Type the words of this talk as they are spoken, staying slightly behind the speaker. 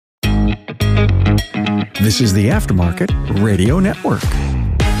This is the Aftermarket Radio Network.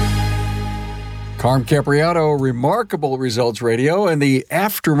 Carm Capriato, Remarkable Results Radio, and the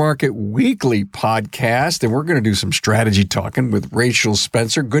Aftermarket Weekly podcast. And we're going to do some strategy talking with Rachel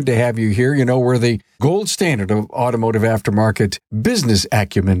Spencer. Good to have you here. You know, we're the gold standard of automotive aftermarket business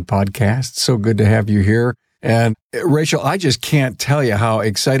acumen podcast. So good to have you here. And Rachel, I just can't tell you how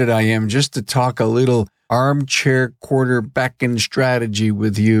excited I am just to talk a little armchair quarterbacking strategy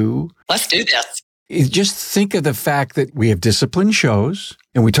with you. Let's do this. Just think of the fact that we have disciplined shows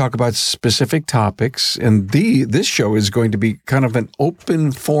and we talk about specific topics. And this show is going to be kind of an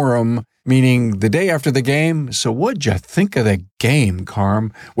open forum, meaning the day after the game. So what'd you think of the game,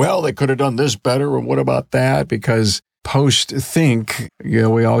 Carm? Well, they could have done this better. Or what about that? Because post-think,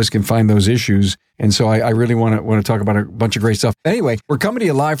 we always can find those issues. And so I really want to talk about a bunch of great stuff. Anyway, we're coming to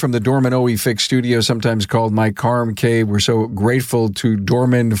you live from the Dorman OE Fix studio, sometimes called my Carm Cave. We're so grateful to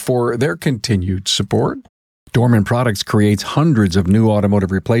Dorman for their continued support. Dorman Products creates hundreds of new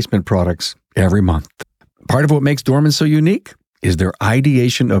automotive replacement products every month. Part of what makes Dorman so unique is their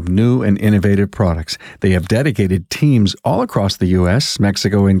ideation of new and innovative products. They have dedicated teams all across the U.S.,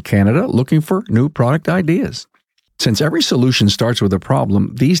 Mexico, and Canada looking for new product ideas. Since every solution starts with a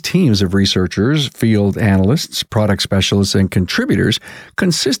problem, these teams of researchers, field analysts, product specialists, and contributors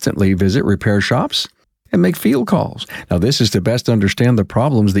consistently visit repair shops and make field calls. Now, this is to best understand the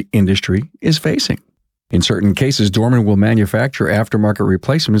problems the industry is facing. In certain cases, Dorman will manufacture aftermarket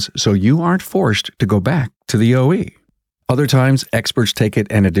replacements so you aren't forced to go back to the OE. Other times, experts take it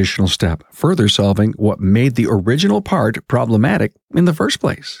an additional step, further solving what made the original part problematic in the first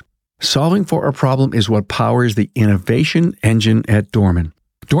place. Solving for a problem is what powers the innovation engine at Dorman.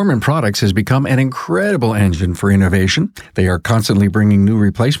 Dorman Products has become an incredible engine for innovation. They are constantly bringing new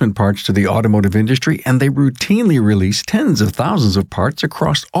replacement parts to the automotive industry, and they routinely release tens of thousands of parts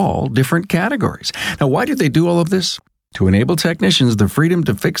across all different categories. Now, why do they do all of this? To enable technicians the freedom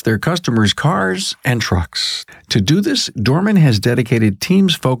to fix their customers' cars and trucks. To do this, Dorman has dedicated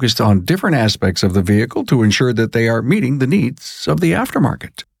teams focused on different aspects of the vehicle to ensure that they are meeting the needs of the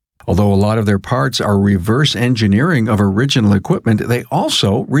aftermarket. Although a lot of their parts are reverse engineering of original equipment, they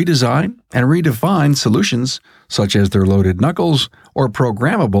also redesign and redefine solutions such as their loaded knuckles or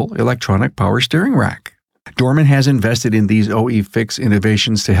programmable electronic power steering rack. Dorman has invested in these OE Fix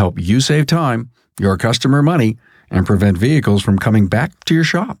innovations to help you save time, your customer money, and prevent vehicles from coming back to your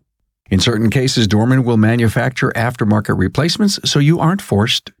shop. In certain cases, Dorman will manufacture aftermarket replacements so you aren't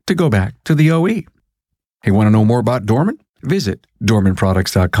forced to go back to the OE. Hey, want to know more about Dorman? Visit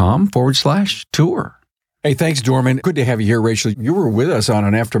dormanproducts.com/tour. Hey, thanks, Dorman. Good to have you here, Rachel. You were with us on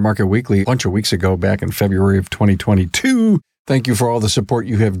an Aftermarket Weekly a bunch of weeks ago, back in February of 2022. Thank you for all the support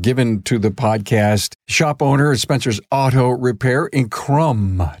you have given to the podcast. Shop owner at Spencer's Auto Repair in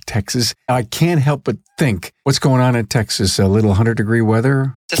Crum, Texas. I can't help but think, what's going on in Texas? A little 100-degree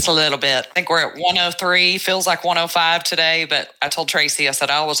weather? Just a little bit. I think we're at 103, feels like 105 today, but I told Tracy, I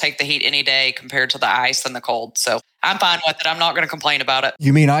said, I will take the heat any day compared to the ice and the cold. So I'm fine with it. I'm not going to complain about it.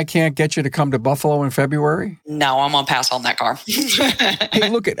 You mean I can't get you to come to Buffalo in February? No, I'm going to pass on that car. Hey,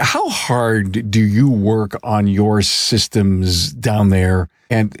 look at how hard do you work on your systems down there?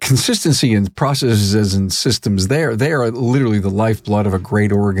 And consistency in processes and systems they are literally the lifeblood of a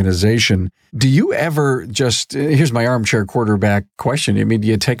great organization. Do you ever just, here's my armchair quarterback question. I mean, do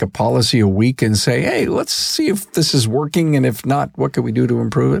you take a policy a week and say, hey, let's see if this is working, and if not, what can we do to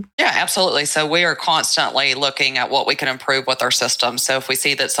improve it? Yeah, absolutely. So we are constantly looking at what we can improve with our system. So if we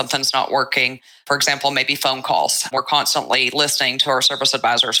see that something's not working, for example, maybe phone calls, we're constantly listening to our service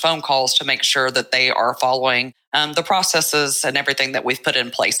advisors' phone calls to make sure that they are following the processes and everything that we've put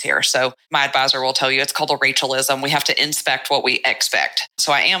in place here. So my advisor will tell you it's called a Rachelism. We have to inspect what we expect.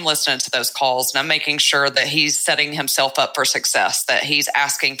 So I am listening to those calls, and I'm making sure that he's setting himself up for success, that he's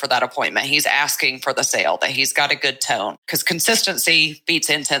asking for that appointment, he's asking for the sale, that he's got a good tone, because consistency beats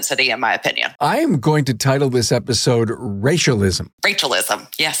intensity, in my opinion. I am going to title this episode Rachelism. Rachelism,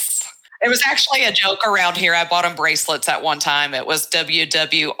 yes. It was actually a joke around here. I bought him bracelets at one time. It was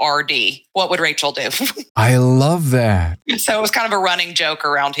WWRD. What would Rachel do? I love that. So it was kind of a running joke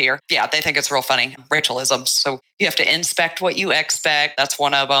around here. Yeah, they think it's real funny. Rachelisms. So you have to inspect what you expect. That's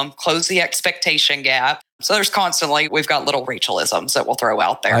one of them. Close the expectation gap. So there's constantly, we've got little Rachelisms that we'll throw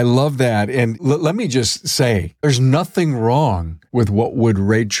out there. I love that. And let me just say, there's nothing wrong with what would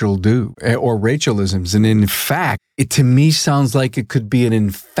Rachel do or Rachelisms. And in fact, it to me sounds like it could be an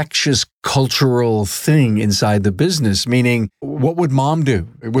infectious cultural thing inside the business, meaning what would mom do?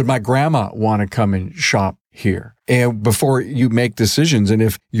 Would my grandma want to come and shop here and before you make decisions. And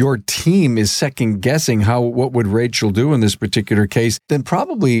if your team is second guessing what would Rachel do in this particular case, then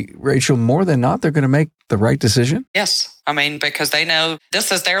probably, Rachel, more than not, they're going to make the right decision. Yes. Because they know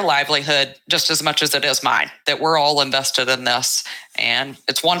this is their livelihood just as much as it is mine, that we're all invested in this and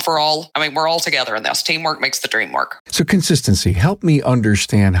it's one for all. We're all together in this. Teamwork makes the dream work. So consistency, help me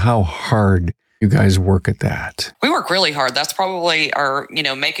understand how hard you guys work at that. We work really hard. That's probably our,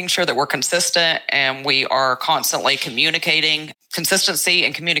 making sure that we're consistent and we are constantly communicating. Consistency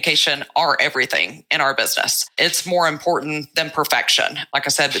and communication are everything in our business. It's more important than perfection. Like I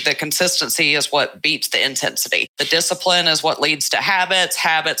said, the consistency is what beats the intensity. The discipline is what leads to habits.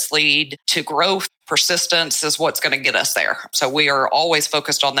 Habits lead to growth. Persistence is what's going to get us there. So we are always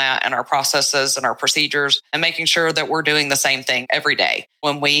focused on that in our processes and our procedures and making sure that we're doing the same thing every day.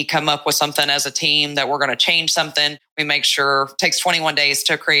 When we come up with something as a team that we're going to change something, we make sure it takes 21 days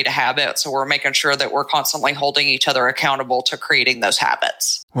to create a habit. So we're making sure that we're constantly holding each other accountable to creating those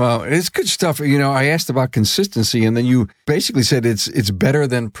habits. Well, it's good stuff. I asked about consistency and then you basically said it's better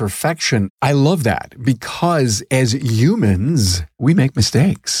than perfection. I love that because as humans, we make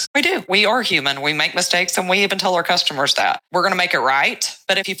mistakes. We do. We are human. We make mistakes and we even tell our customers that we're going to make it right.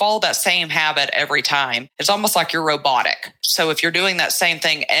 But if you follow that same habit every time, it's almost like you're robotic. So if you're doing that same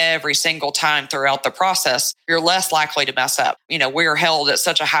thing every single time throughout the process, you're less likely to mess up. We're held at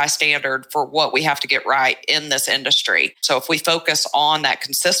such a high standard for what we have to get right in this industry. So if we focus on that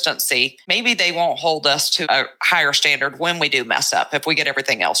consistency, maybe they won't hold us to a higher standard when we do mess up, if we get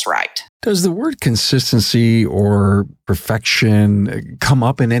everything else right. Does the word consistency or perfection come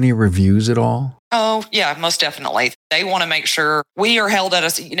up in any reviews at all? Oh, yeah, most definitely. They want to make sure we are held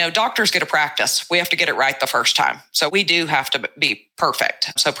at doctors get a practice. We have to get it right the first time. So we do have to be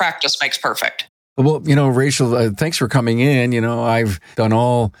perfect. So practice makes perfect. Well, Rachel, thanks for coming in. I've done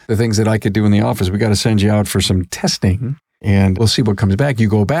all the things that I could do in the office. We got to send you out for some testing. And we'll see what comes back. You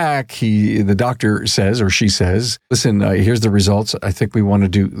go back, the doctor says, or she says, listen, here's the results. I think we want to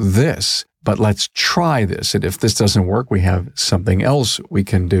do this, but let's try this. And if this doesn't work, we have something else we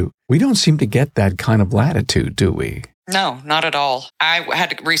can do. We don't seem to get that kind of latitude, do we? No, not at all. I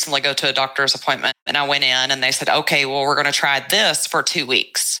had to recently go to a doctor's appointment and I went in and they said, okay, well, we're going to try this for 2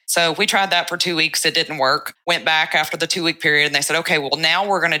 weeks. So we tried that for 2 weeks. It didn't work. Went back after the 2-week period and they said, okay, well, now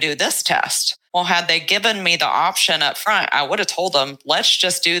we're going to do this test. Well, had they given me the option up front, I would have told them, let's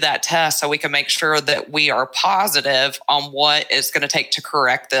just do that test so we can make sure that we are positive on what it's going to take to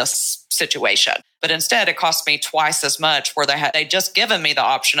correct this situation. But instead, it cost me twice as much where they just given me the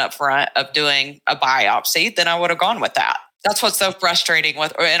option up front of doing a biopsy, then I would have gone with that. That's what's so frustrating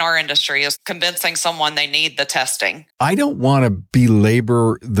in our industry is convincing someone they need the testing. I don't want to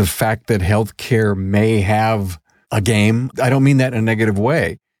belabor the fact that healthcare may have a game. I don't mean that in a negative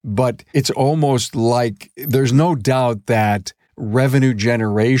way. But it's almost like there's no doubt that revenue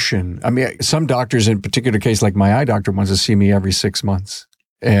generation, some doctors in particular case, like my eye doctor wants to see me every 6 months.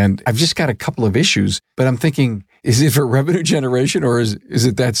 And I've just got a couple of issues, but I'm thinking, is it for revenue generation or is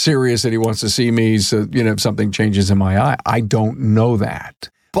it that serious that he wants to see me so, if something changes in my eye? I don't know that.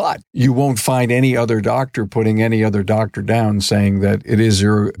 But you won't find any other doctor putting any other doctor down saying that it is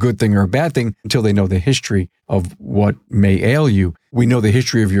a good thing or a bad thing until they know the history of what may ail you. We know the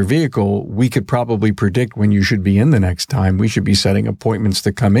history of your vehicle. We could probably predict when you should be in the next time. We should be setting appointments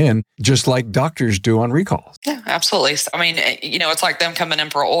to come in, just like doctors do on recalls. Yeah, absolutely. It's like them coming in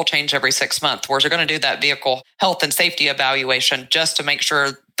for an oil change every 6 months, where they're going to do that vehicle health and safety evaluation just to make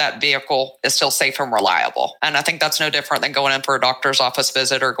sure that vehicle is still safe and reliable. And I think that's no different than going in for a doctor's office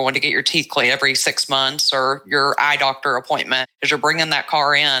visit or going to get your teeth cleaned every 6 months or your eye doctor appointment, because you're bringing that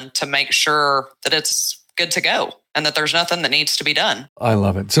car in to make sure that it's good to go and that there's nothing that needs to be done. I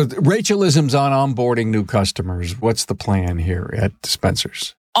love it. So Rachelisms on onboarding new customers. What's the plan here at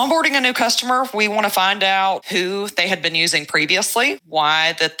Spencer's? Onboarding a new customer, we want to find out who they had been using previously,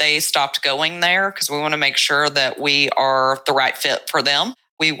 why that they stopped going there, because we want to make sure that we are the right fit for them.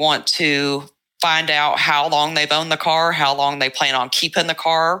 We want to find out how long they've owned the car, how long they plan on keeping the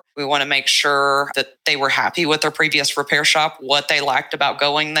car. We want to make sure that they were happy with their previous repair shop, what they liked about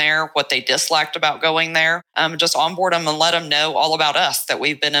going there, what they disliked about going there. Just onboard them and let them know all about us, that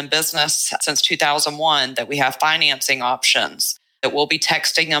we've been in business since 2001, that we have financing options, that we'll be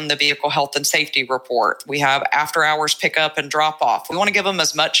texting them the vehicle health and safety report. We have after hours pickup and drop off. We want to give them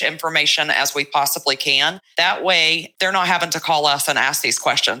as much information as we possibly can. That way, they're not having to call us and ask these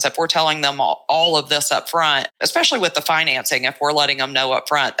questions. If we're telling them all of this up front, especially with the financing, if we're letting them know up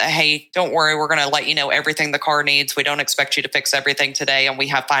front that, hey, don't worry, we're going to let you know everything the car needs. We don't expect you to fix everything today, and we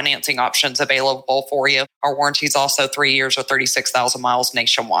have financing options available for you. Our warranty is also 3 years or 36,000 miles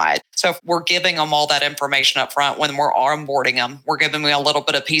nationwide. So if we're giving them all that information up front when we're onboarding them, we're giving them a little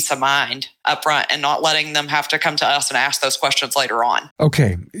bit of peace of mind up front and not letting them have to come to us and ask those questions later on.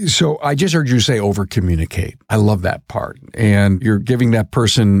 Okay. So I just heard you say over communicate. I love that part. And you're giving that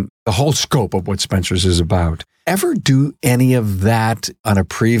person the whole scope of what Spencer's is about. Ever do any of that on a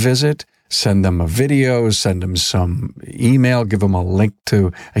pre-visit? Send them a video, send them some email, give them a link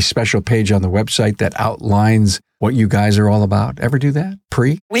to a special page on the website that outlines what you guys are all about. Ever do that?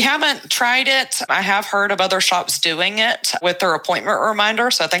 We haven't tried it. I have heard of other shops doing it with their appointment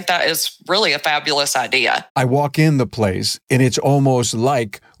reminder. So I think that is really a fabulous idea. I walk in the place and it's almost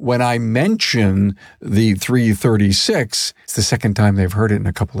like when I mention the 336, it's the second time they've heard it in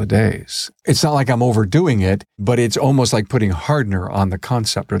a couple of days. It's not like I'm overdoing it, but it's almost like putting hardener on the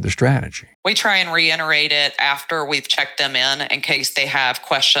concept or the strategy. We try and reiterate it after we've checked them in case they have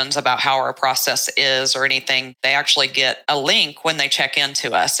questions about how our process is or anything. They actually get a link when they check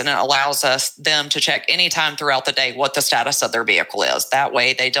into us, and it allows them to check anytime throughout the day what the status of their vehicle is. That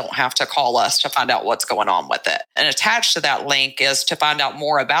way they don't have to call us to find out what's going on with it. And attached to that link is to find out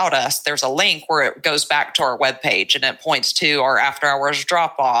more about us. There's a link where it goes back to our webpage and it points to our after hours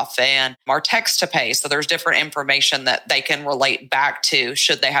drop off and our text to pay. So there's different information that they can relate back to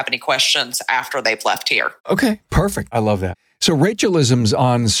should they have any questions after they've left here. Okay, perfect. I love that. So Rachelisms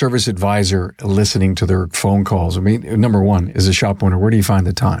on Service Advisor listening to their phone calls. I mean, number one, as a shop owner, where do you find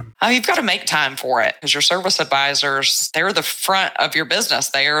the time? You've got to make time for it because your service advisors, they're the front of your business.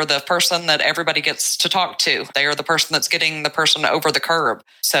 They are the person that everybody gets to talk to. They are the person that's getting the person over the curb.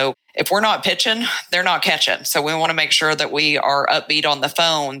 So if we're not pitching, they're not catching. So we want to make sure that we are upbeat on the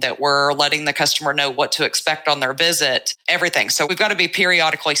phone, that we're letting the customer know what to expect on their visit, everything. So we've got to be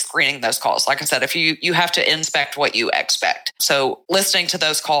periodically screening those calls. Like I said, if you have to inspect what you expect. So listening to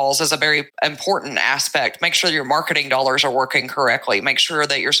those calls is a very important aspect. Make sure your marketing dollars are working correctly. Make sure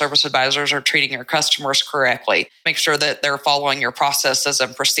that your service advisors are treating your customers correctly. Make sure that they're following your processes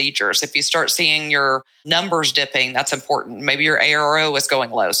and procedures. If you start seeing your numbers dipping, that's important. Maybe your ARO is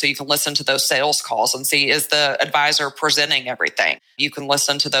going low. So you can listen to those sales calls and see, is the advisor presenting everything? You can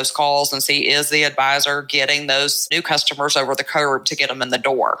listen to those calls and see, is the advisor getting those new customers over the curb to get them in the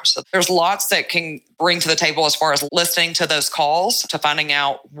door? So there's lots that can bring to the table as far as listening to those calls to finding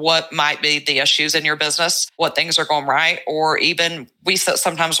out what might be the issues in your business, what things are going right, or even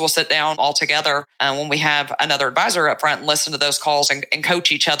sometimes we'll sit down all together when we have another advisor up front and listen to those calls and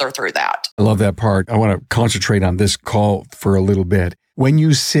coach each other through that. I love that part. I want to concentrate on this call for a little bit. When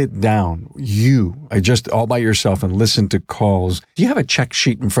you sit down, just all by yourself and listen to calls, do you have a check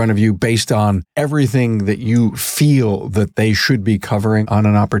sheet in front of you based on everything that you feel that they should be covering on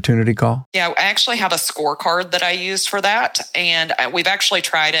an opportunity call? Yeah, I actually have a scorecard that I use for that. And we've actually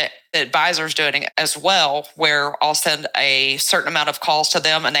tried it. The advisor's doing it as well, where I'll send a certain amount of calls to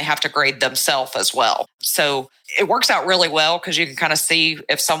them and they have to grade themselves as well. So it works out really well because you can kind of see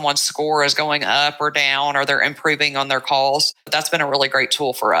if someone's score is going up or down or they're improving on their calls. That's been a really great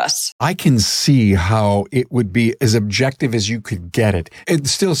tool for us. I can see how it would be as objective as you could get it. It's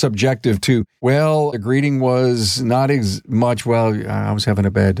still subjective too. Well, the greeting was not as much. Well, I was having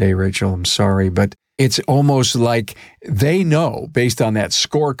a bad day, Rachel. I'm sorry. But it's almost like they know based on that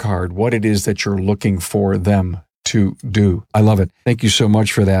scorecard what it is that you're looking for them to do. I love it. Thank you so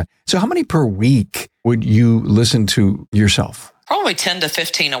much for that. So how many per week would you listen to yourself? Probably 10 to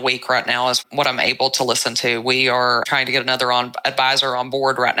 15 a week right now is what I'm able to listen to. We are trying to get another advisor on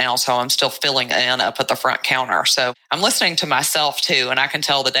board right now, so I'm still filling in up at the front counter. So I'm listening to myself too, and I can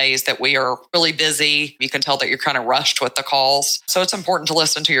tell the days that we are really busy. You can tell that you're kind of rushed with the calls. So it's important to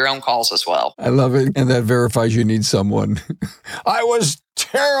listen to your own calls as well. I love it. And that verifies you need someone. I was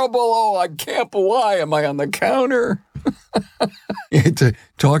terrible. Oh, I can't. Why am I on the counter? You had to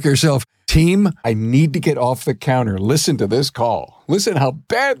talk yourself. Team, I need to get off the counter. Listen to this call. Listen how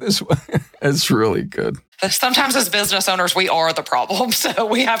bad this was. It's really good. Sometimes as business owners, we are the problem. So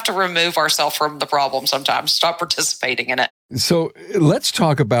we have to remove ourselves from the problem sometimes. Stop participating in it. So let's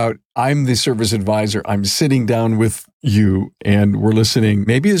talk about I'm the service advisor. I'm sitting down with you and we're listening.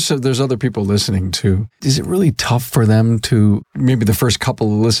 Maybe there's other people listening too. Is it really tough for them to maybe the first couple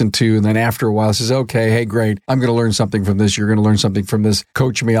to listen to and then after a while says, okay, hey, great. I'm going to learn something from this. You're going to learn something from this.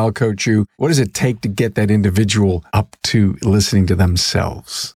 Coach me. I'll coach you. What does it take to get that individual up to listening to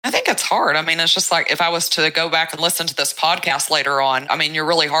themselves? I think it's hard. I mean, it's just like if I was to go back and listen to this podcast later on, I mean, you're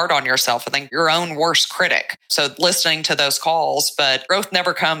really hard on yourself. I think you're your own worst critic. So listening to those calls, but growth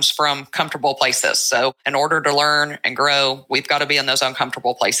never comes from comfortable places. So in order to learn and grow, we've got to be in those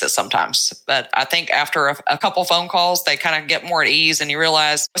uncomfortable places sometimes. But I think after a couple phone calls, they kind of get more at ease and you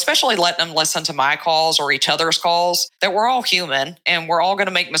realize, especially letting them listen to my calls or each other's calls, that we're all human and we're all going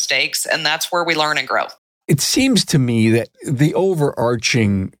to make mistakes. And that's where we learn and grow. It seems to me that the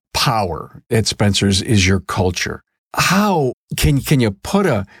overarching power at Spencer's is your culture. How can you put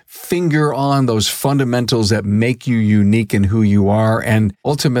a finger on those fundamentals that make you unique in who you are? And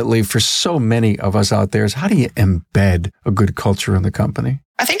ultimately, for so many of us out there, is how do you embed a good culture in the company?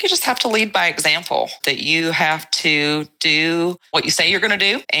 I think you just have to lead by example, that you have to do what you say you're going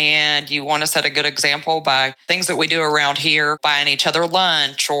to do. And you want to set a good example by things that we do around here, buying each other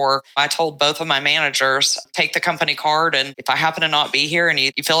lunch. Or I told both of my managers, take the company card. And if I happen to not be here and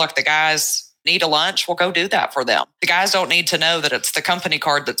you feel like the guys need a lunch, we'll go do that for them. The guys don't need to know that it's the company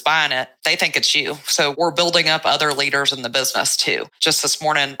card that's buying it. They think it's you. So we're building up other leaders in the business too. Just this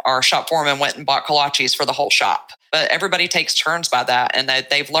morning, our shop foreman went and bought kolaches for the whole shop. But everybody takes turns by that. And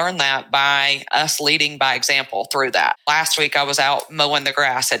they've learned that by us leading by example through that. Last week, I was out mowing the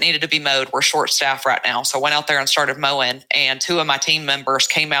grass. It needed to be mowed. We're short staffed right now. So I went out there and started mowing. And two of my team members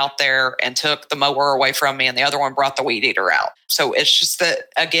came out there and took the mower away from me. And the other one brought the weed eater out. So it's just that,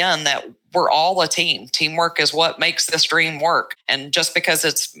 again, that we're all a team. Teamwork is what makes this dream work. And just because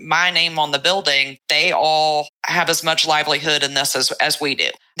it's my name on the building, they all have as much livelihood in this as we do.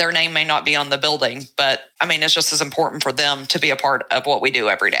 Their name may not be on the building, but I mean, it's just as important for them to be a part of what we do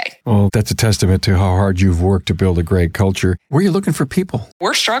every day. Well, that's a testament to how hard you've worked to build a great culture. Where are you looking for people?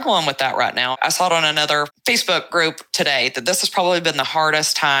 We're struggling with that right now. I saw it on another Facebook group today that this has probably been the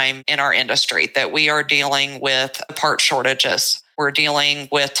hardest time in our industry, that we are dealing with part shortages. We're dealing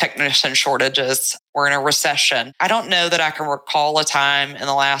with technician shortages. We're in a recession. I don't know that I can recall a time in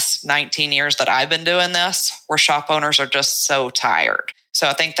the last 19 years that I've been doing this where shop owners are just so tired. So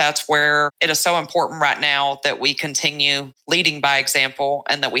I think that's where it is so important right now that we continue leading by example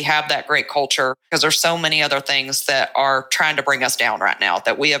and that we have that great culture, because there's so many other things that are trying to bring us down right now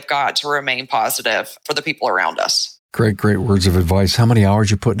that we have got to remain positive for the people around us. Great words of advice. How many hours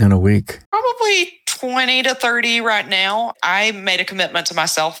are you putting in a week? Probably 20 to 30 right now. I made a commitment to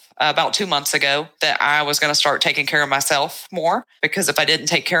myself about 2 months ago that I was going to start taking care of myself more, because if I didn't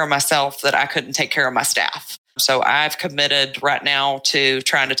take care of myself, that I couldn't take care of my staff. So I've committed right now to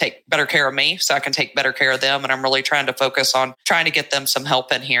trying to take better care of me so I can take better care of them. And I'm really trying to focus on trying to get them some help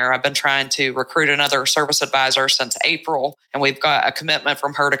in here. I've been trying to recruit another service advisor since April, and we've got a commitment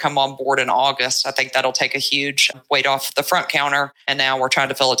from her to come on board in August. I think that'll take a huge weight off the front counter. And now we're trying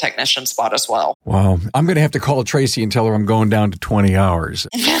to fill a technician spot as well. Wow. I'm going to have to call Tracy and tell her I'm going down to 20 hours.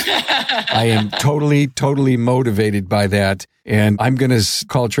 I am totally motivated by that. And I'm going to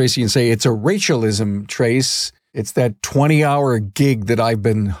call Tracy and say, it's a Rachelism, Trace. It's that 20-hour gig that I've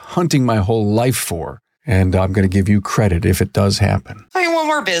been hunting my whole life for. And I'm going to give you credit if it does happen. I mean, when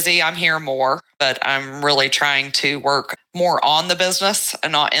we're busy, I'm here more, but I'm really trying to work more on the business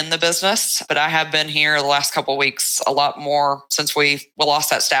and not in the business. But I have been here the last couple of weeks a lot more since we lost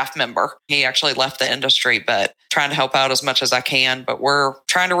that staff member. He actually left the industry, but trying to help out as much as I can. But we're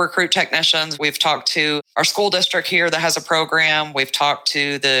trying to recruit technicians. We've talked to our school district here that has a program. We've talked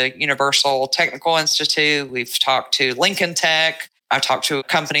to the Universal Technical Institute. We've talked to Lincoln Tech. I talked to a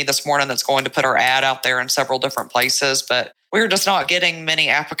company this morning that's going to put our ad out there in several different places, but we're just not getting many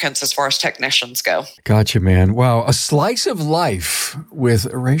applicants as far as technicians go. Gotcha, man. Wow. A slice of life with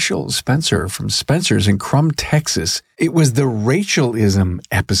Rachel Spencer from Spencer's in Crum, Texas. It was the Rachelism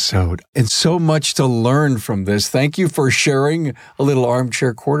episode, and so much to learn from this. Thank you for sharing a little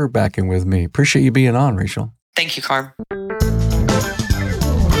armchair quarterbacking with me. Appreciate you being on, Rachel. Thank you, Carm.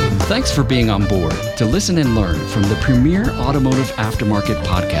 Thanks for being on board to listen and learn from the premier automotive aftermarket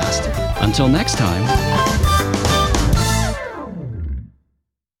podcast. Until next time.